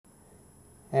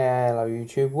Hello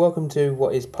YouTube, welcome to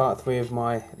what is part 3 of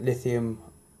my lithium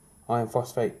iron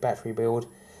phosphate battery build.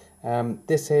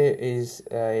 This here is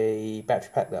a battery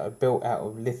pack that I built out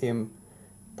of lithium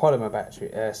polymer battery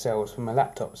cells from my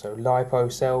laptop, so LiPo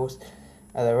cells.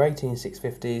 They're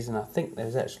 18650s, and I think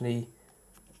there's actually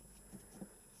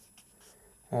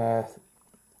 3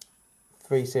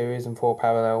 series and 4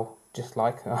 parallel, just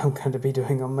like I'm going to be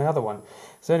doing on my other one.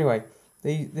 So anyway,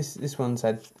 this one's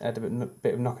had a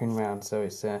bit of knocking around, so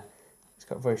it's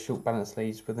got very short balance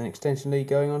leads with an extension lead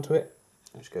going onto it,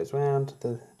 which goes round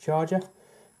the charger,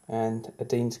 and a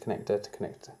Dean's connector to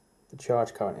connect the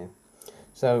charge current in.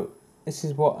 So this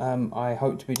is what I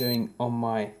hope to be doing on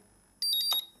my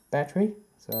battery.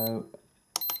 So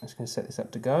I'm just going to set this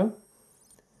up to go,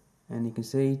 and you can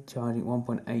see charging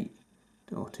 1.8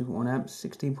 or 2.1 amps,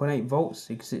 16.8 volts.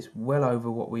 You can see it's well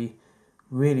over what we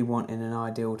really want in an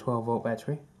ideal 12 volt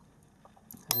battery.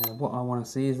 What I want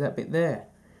to see is that bit there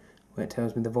where it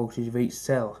tells me the voltage of each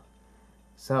cell.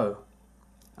 So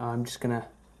I'm just going to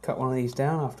cut one of these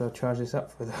down after I charge this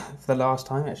up for the last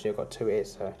time. Actually, I've got 2 here,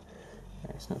 so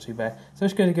yeah, it's not too bad. So I'm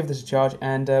just going to give this a charge,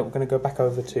 and we're going to go back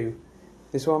over to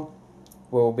this one.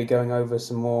 We'll be going over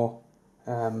some more,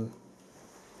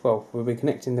 well, we'll be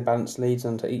connecting the balance leads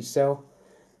onto each cell,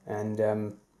 and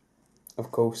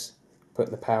of course put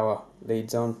the power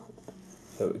leads on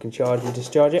so that we can charge and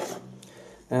discharge it.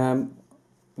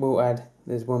 We'll add,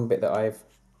 there's one bit that I've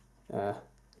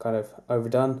kind of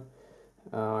overdone.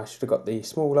 I should have got the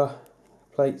smaller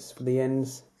plates for the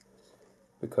ends,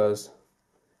 because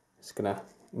it's going to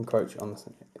encroach on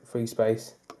the free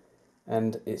space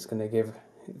and it's going to give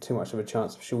too much of a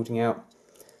chance of shorting out.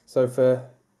 So for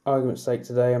argument's sake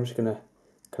today, I'm just going to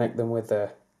connect them with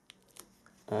a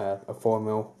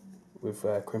 4mm with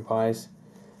crimp eyes,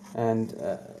 and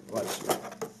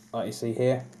like you see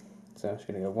here. So I'm just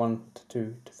going to go 1 to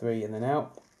 2 to 3 and then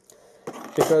out,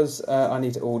 because I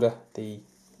need to order the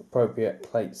appropriate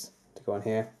plates to go on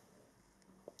here.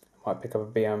 I might pick up a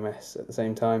BMS at the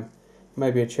same time,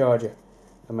 maybe a charger,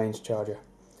 a mains charger.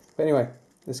 But anyway,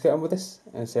 let's get on with this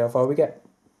and see how far we get.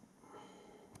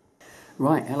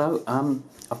 Right, hello.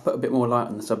 I've put a bit more light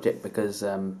on the subject because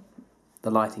the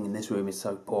lighting in this room is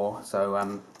so poor. So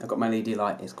I've got my LED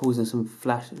light. It's causing some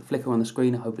flicker on the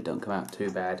screen. I hope it don't come out too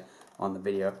bad on the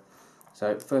video.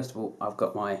 So first of all, I've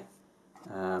got my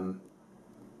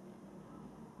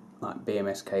like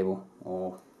BMS cable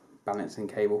or balancing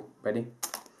cable ready.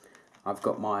 I've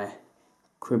got my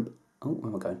crimp. Oh,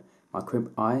 where am I going? My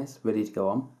crimp eyes ready to go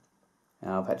on.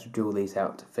 I've had to drill these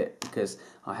out to fit because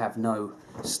I have no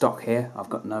stock here. I've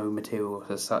got no material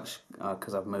as such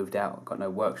because I've moved out. I've got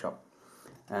no workshop,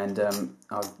 and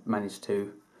I've managed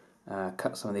to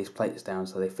cut some of these plates down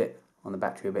so they fit on the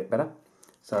battery a bit better.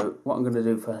 So what I'm going to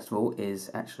do first of all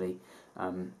is actually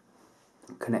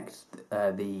connect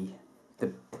the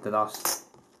last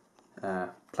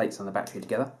plates on the battery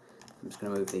together. I'm just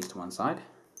going to move these to one side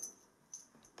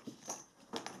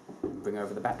and bring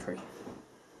over the battery.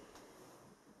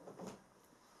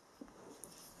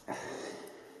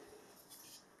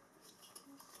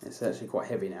 It's actually quite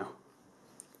heavy now.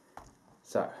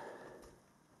 So,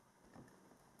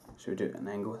 should we do it at an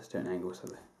angle? Let's do it at an angle so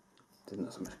there's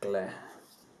not so much glare.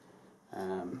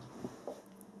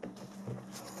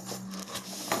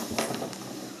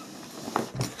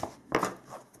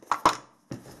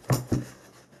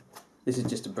 This is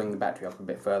just to bring the battery up a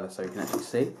bit further so you can actually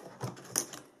see.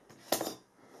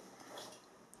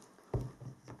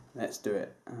 Let's do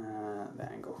it at the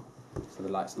angle so the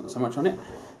light's not so much on it.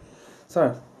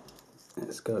 So,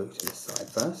 let's go to this side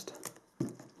first,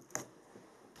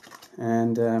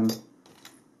 and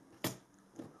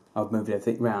I've moved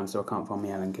everything round so I can't find my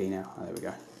Allen key now. Oh, there we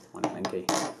go, one Allen key.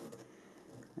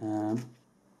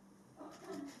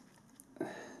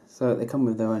 So they come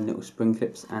with their own little spring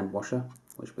clips and washer,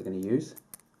 which we're going to use.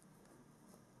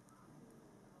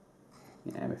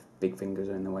 Yeah, if big fingers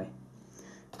are in the way.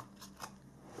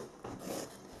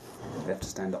 We have to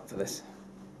stand up for this.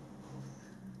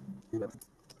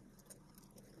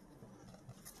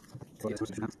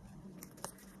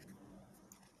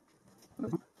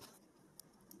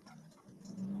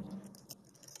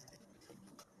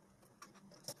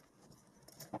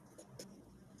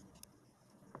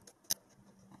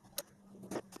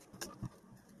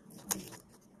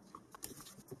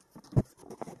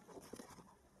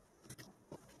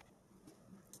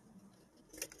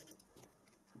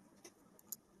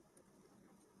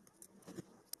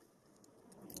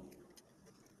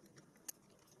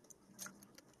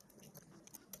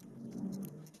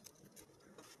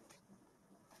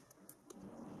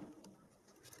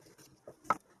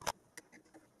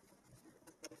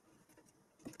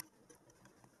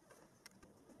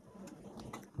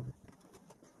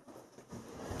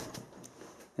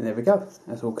 And there we go,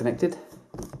 that's all connected.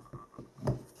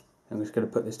 I'm just going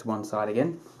to put this to one side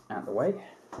again, out of the way.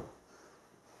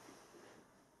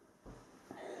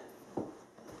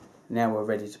 Now we're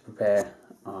ready to prepare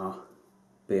our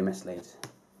BMS leads.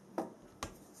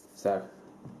 So,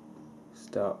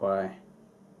 start by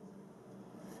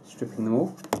stripping them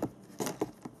all.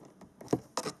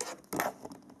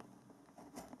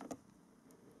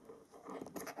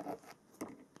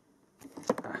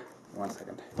 One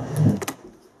second.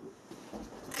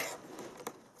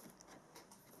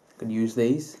 I can use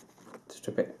these to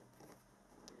strip it,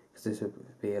 because this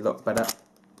would be a lot better.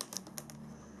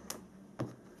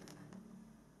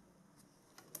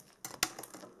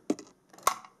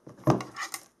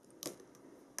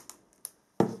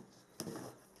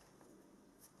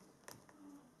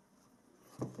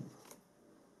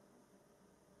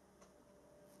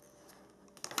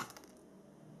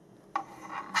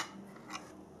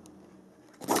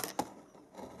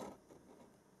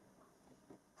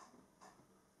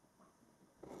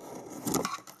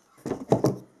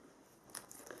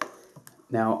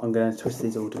 Now I'm going to twist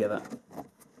these all together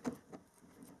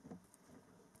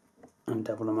and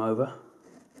double them over.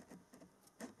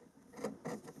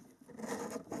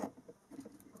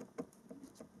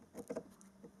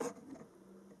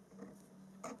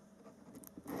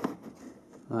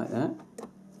 Like that.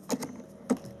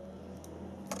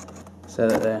 So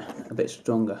that they're a bit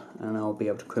stronger, and I'll be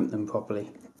able to crimp them properly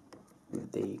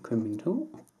with the crimping tool.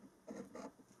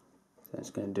 So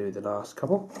it's going to do the last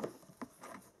couple.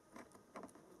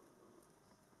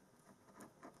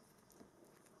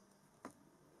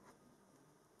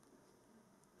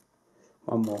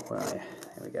 One more, where are you?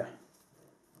 There we go.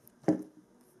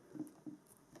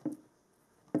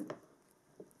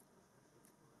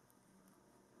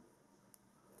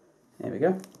 There we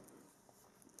go.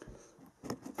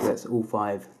 So that's all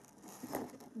 5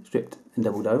 stripped and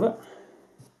doubled over.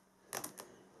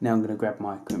 Now I'm going to grab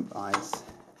my crimp eyes.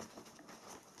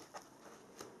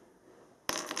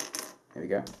 There we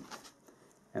go.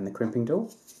 And the crimping tool.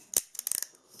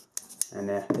 And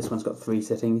this one's got 3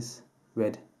 settings: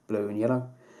 red, blue and yellow.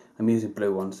 I'm using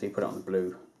blue one, so you put it on the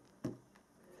blue.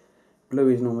 Blue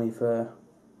is normally for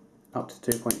up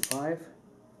to 2.5.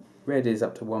 Red is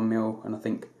up to 1mm, and I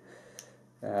think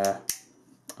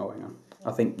oh hang on,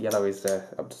 I think yellow is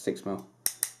up to 6mm.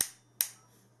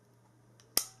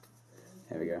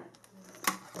 There we go.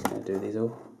 I'm going to do these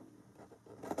all.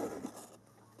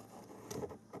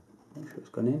 Make sure it's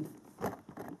gone in.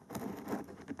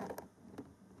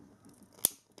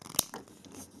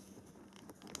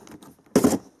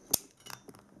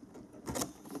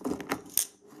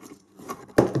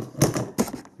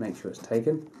 Make sure it's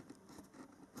taken.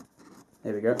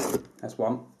 There we go, that's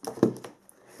one.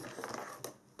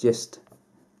 Just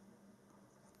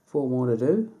 4 more to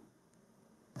do.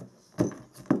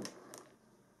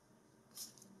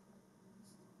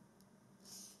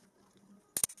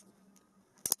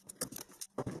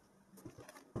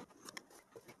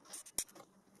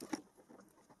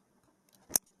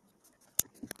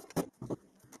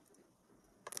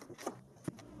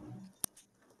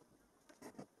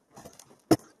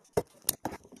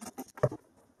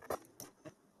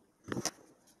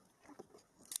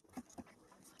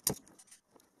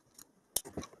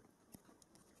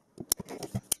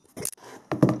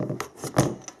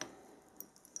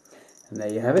 And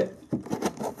there you have it,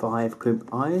 5 crimp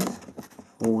eyes,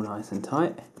 all nice and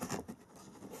tight.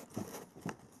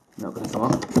 Not going to come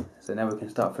off. So now we can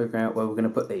start figuring out where we're going to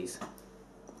put these.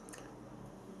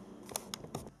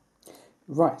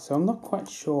 Right, so I'm not quite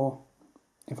sure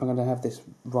if I'm going to have this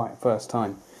right first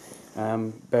time.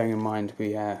 Bearing in mind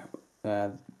we have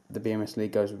the BMS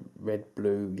lead goes red,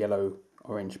 blue, yellow,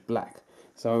 orange, black.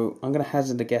 So I'm going to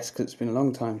hazard a guess, because it's been a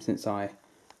long time since I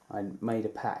made a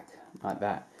pack like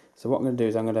that. So what I'm going to do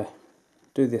is I'm going to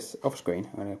do this off screen.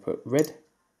 I'm going to put red,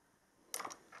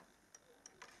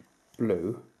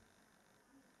 blue,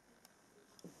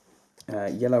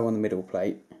 yellow on the middle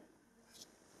plate,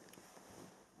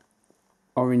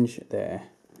 orange there,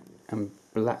 and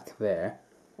black there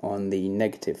on the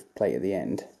negative plate at the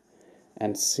end,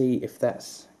 and see if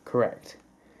that's correct,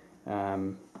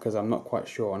 because I'm not quite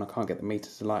sure and I can't get the meter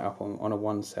to light up on a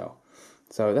 1 cell.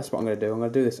 So that's what I'm going to do. I'm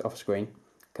going to do this off screen,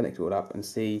 connect it all up and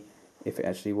see if it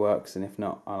actually works, and if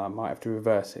not, I might have to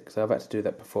reverse it, because I've had to do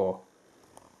that before.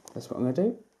 That's what I'm going to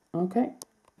do. Okay.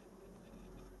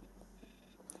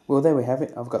 Well, there we have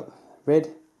it. I've got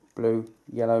red, blue,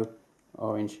 yellow,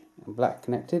 orange and black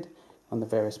connected on the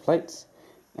various plates,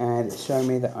 and it's showing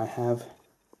me that I have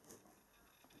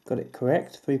got it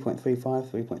correct: 3.35,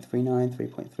 3.39,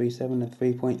 3.37 and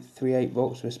 3.38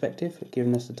 volts respective,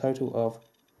 giving us a total of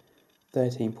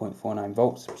 13.49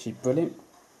 volts, which is brilliant.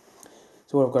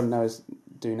 So what I've got to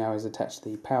do now is attach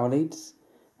the power leads,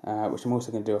 which I'm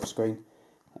also going to do off screen,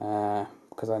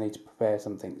 because I need to prepare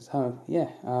something. So yeah,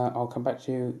 I'll come back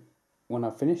to you when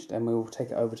I've finished, and we'll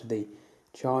take it over to the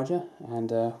charger,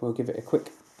 and we'll give it a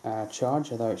quick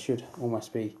charge, although it should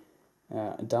almost be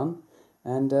done,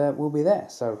 and we'll be there.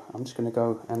 So I'm just going to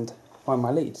go and find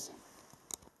my leads.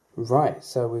 Right,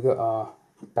 so we've got our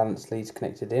balance leads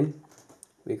connected in.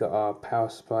 We've got our power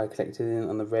supply connected in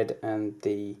on the red and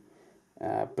the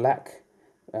black.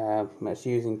 It's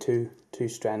using two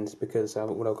strands because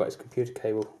what I've got is computer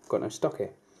cable. I've got no stock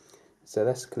here. So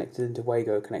that's connected into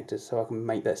Wago connectors, so I can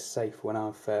make that safe when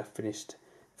I've finished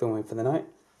filming for the night.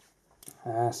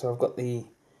 So I've got the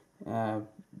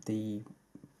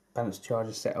balance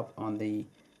charger set up on the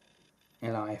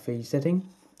LIFE setting.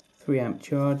 3 amp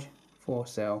charge, 4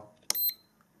 cell.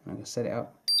 I'm going to set it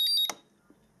up.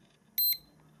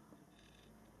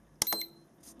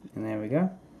 And there we go.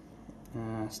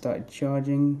 Started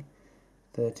charging.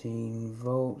 13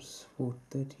 volts,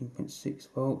 13.6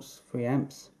 volts, 3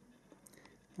 amps.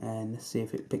 And let's see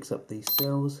if it picks up these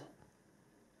cells.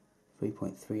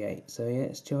 3.38. So yeah,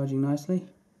 it's charging nicely.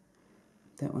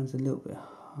 That one's a little bit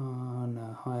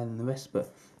higher than the rest,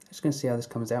 but just going to see how this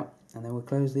comes out, and then we'll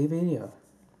close the video.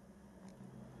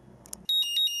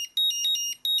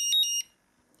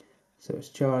 So it's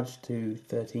charged to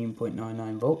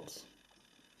 13.99 volts.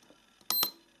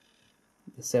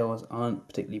 The cells aren't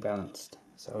particularly balanced,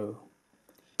 so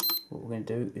what we're going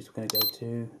to do is we're going to go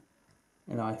to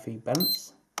LIFE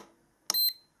balance,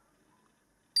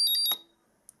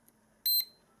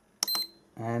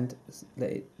 and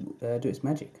let it do its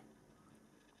magic.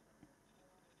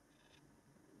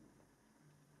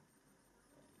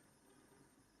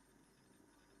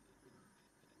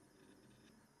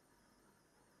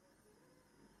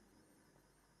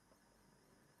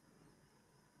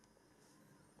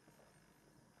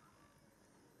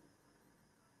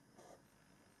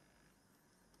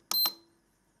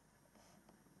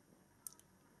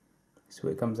 See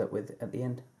what it comes up with at the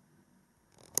end.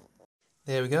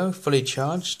 There we go, fully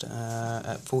charged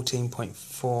at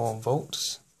 14.4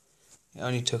 volts. It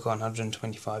only took on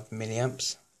 125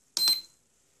 milliamps.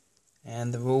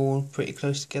 And they're all pretty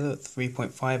close together at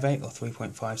 3.58 or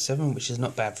 3.57, which is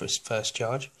not bad for its first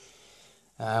charge.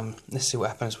 Let's see what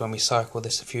happens when we cycle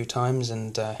this a few times,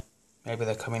 and maybe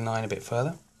they'll come in line a bit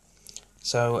further.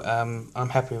 So I'm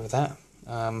happy with that.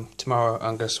 Tomorrow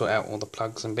I'm going to sort out all the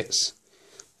plugs and bits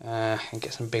and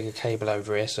get some bigger cable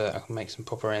over here so that I can make some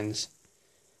proper ends,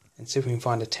 and see if we can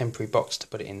find a temporary box to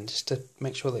put it in, just to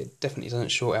make sure that it definitely doesn't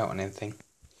short out on anything.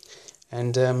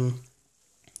 And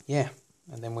yeah,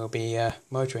 and then we'll be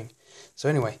motoring. So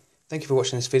anyway, thank you for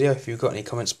watching this video. If you've got any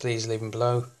comments, please leave them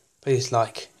below. Please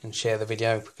like and share the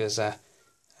video, because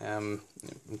I'm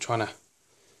trying to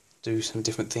do some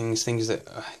different things that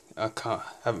I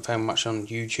haven't found much on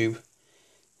YouTube.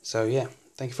 So yeah,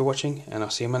 thank you for watching, and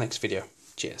I'll see you in my next video.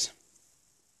 Cheers.